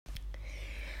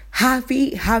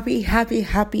Happy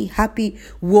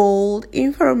World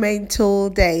Environmental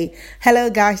Day. Hello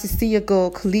guys, it's still your girl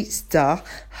Kalista.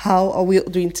 How are we all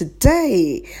doing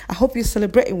today? I hope you're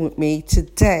celebrating with me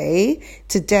today.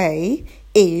 Today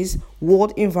is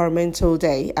World Environmental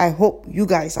Day. I hope you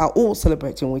guys are all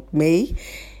celebrating with me.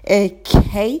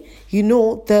 Okay, you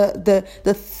know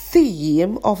the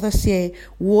theme of this year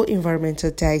World Environmental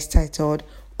Day is titled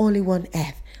Only One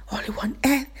Earth. Only one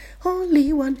earth,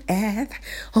 only one earth,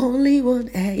 only one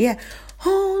earth, yeah.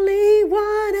 Only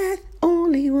one earth,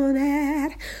 only one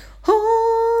earth,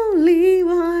 only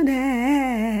one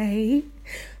earth,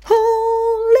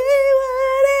 only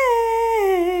one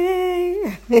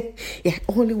earth. Yeah,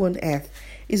 only one earth.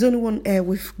 It's only one earth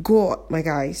with God, my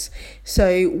guys.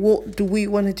 So what do we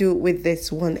want to do with this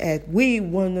one earth? We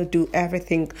want to do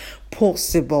everything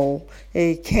possible,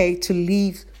 okay, to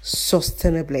live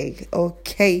sustainably.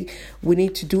 Okay, we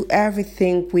need to do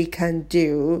everything we can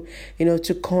do,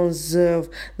 to conserve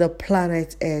the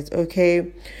planet Earth.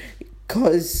 Okay,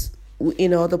 because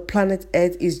the planet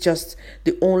Earth is just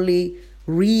the only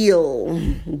real,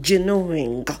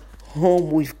 genuine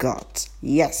home we've got.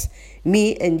 Yes,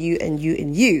 me and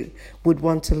you would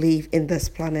want to live in this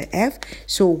planet Earth,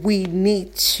 so we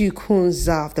need to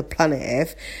conserve the planet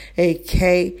Earth.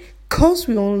 Okay, because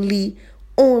we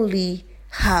only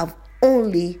have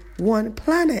only one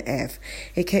planet Earth.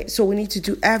 Okay, so we need to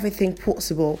do everything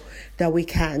possible that we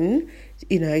can,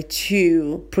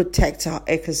 to protect our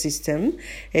ecosystem.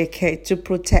 Okay, to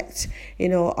protect,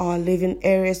 our living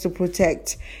areas, to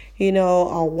protect,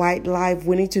 our wildlife.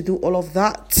 We need to do all of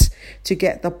that to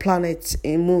get the planet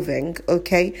moving.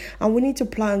 Okay, and we need to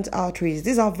plant our trees.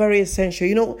 These are very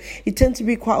essential. It tends to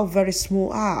be quite a very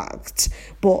small act,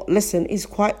 but listen, it's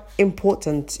quite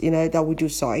important, that we do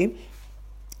so.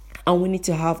 And we need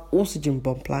to have oxygen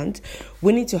bomb plant.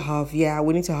 We need to have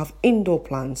indoor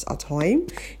plants at home.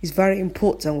 It's very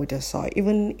important with the site,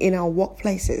 even in our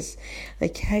workplaces.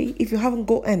 Okay, if you haven't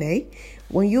got any,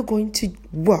 when you're going to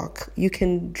work, you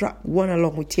can drag one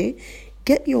along with you.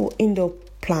 Get your indoor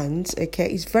plants.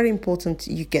 Okay, it's very important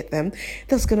you get them.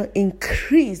 That's gonna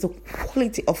increase the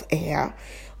quality of air.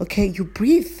 Okay, you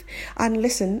breathe. And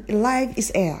listen, life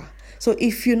is air. So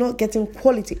if you're not getting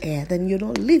quality air, then you're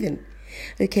not living.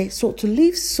 Okay, so to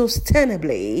live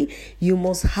sustainably, you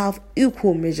must have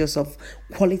equal measures of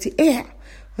quality air.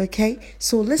 Okay,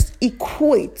 so let's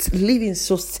equate living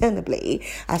sustainably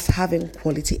as having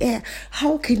quality air.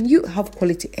 How can you have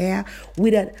quality air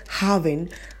without having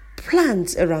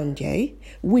plants around you?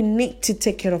 We need to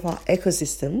take care of our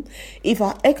ecosystem. If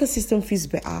our ecosystem feels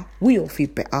better, we all feel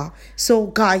better. So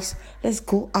guys, let's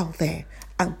go out there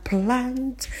and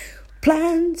plant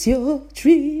your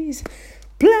trees.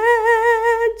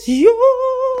 Plant your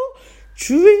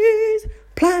trees,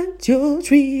 plant your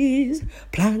trees,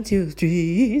 plant your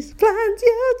trees, plant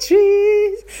your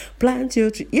trees, plant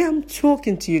your trees. Yeah, I'm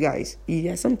talking to you guys.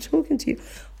 Yes, I'm talking to you.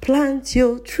 Plant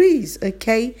your trees,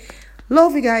 okay?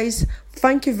 Love you guys.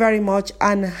 Thank you very much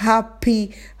and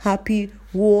happy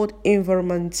World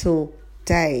Environmental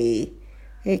Day.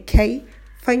 Okay?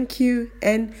 Thank you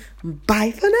and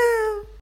bye for now.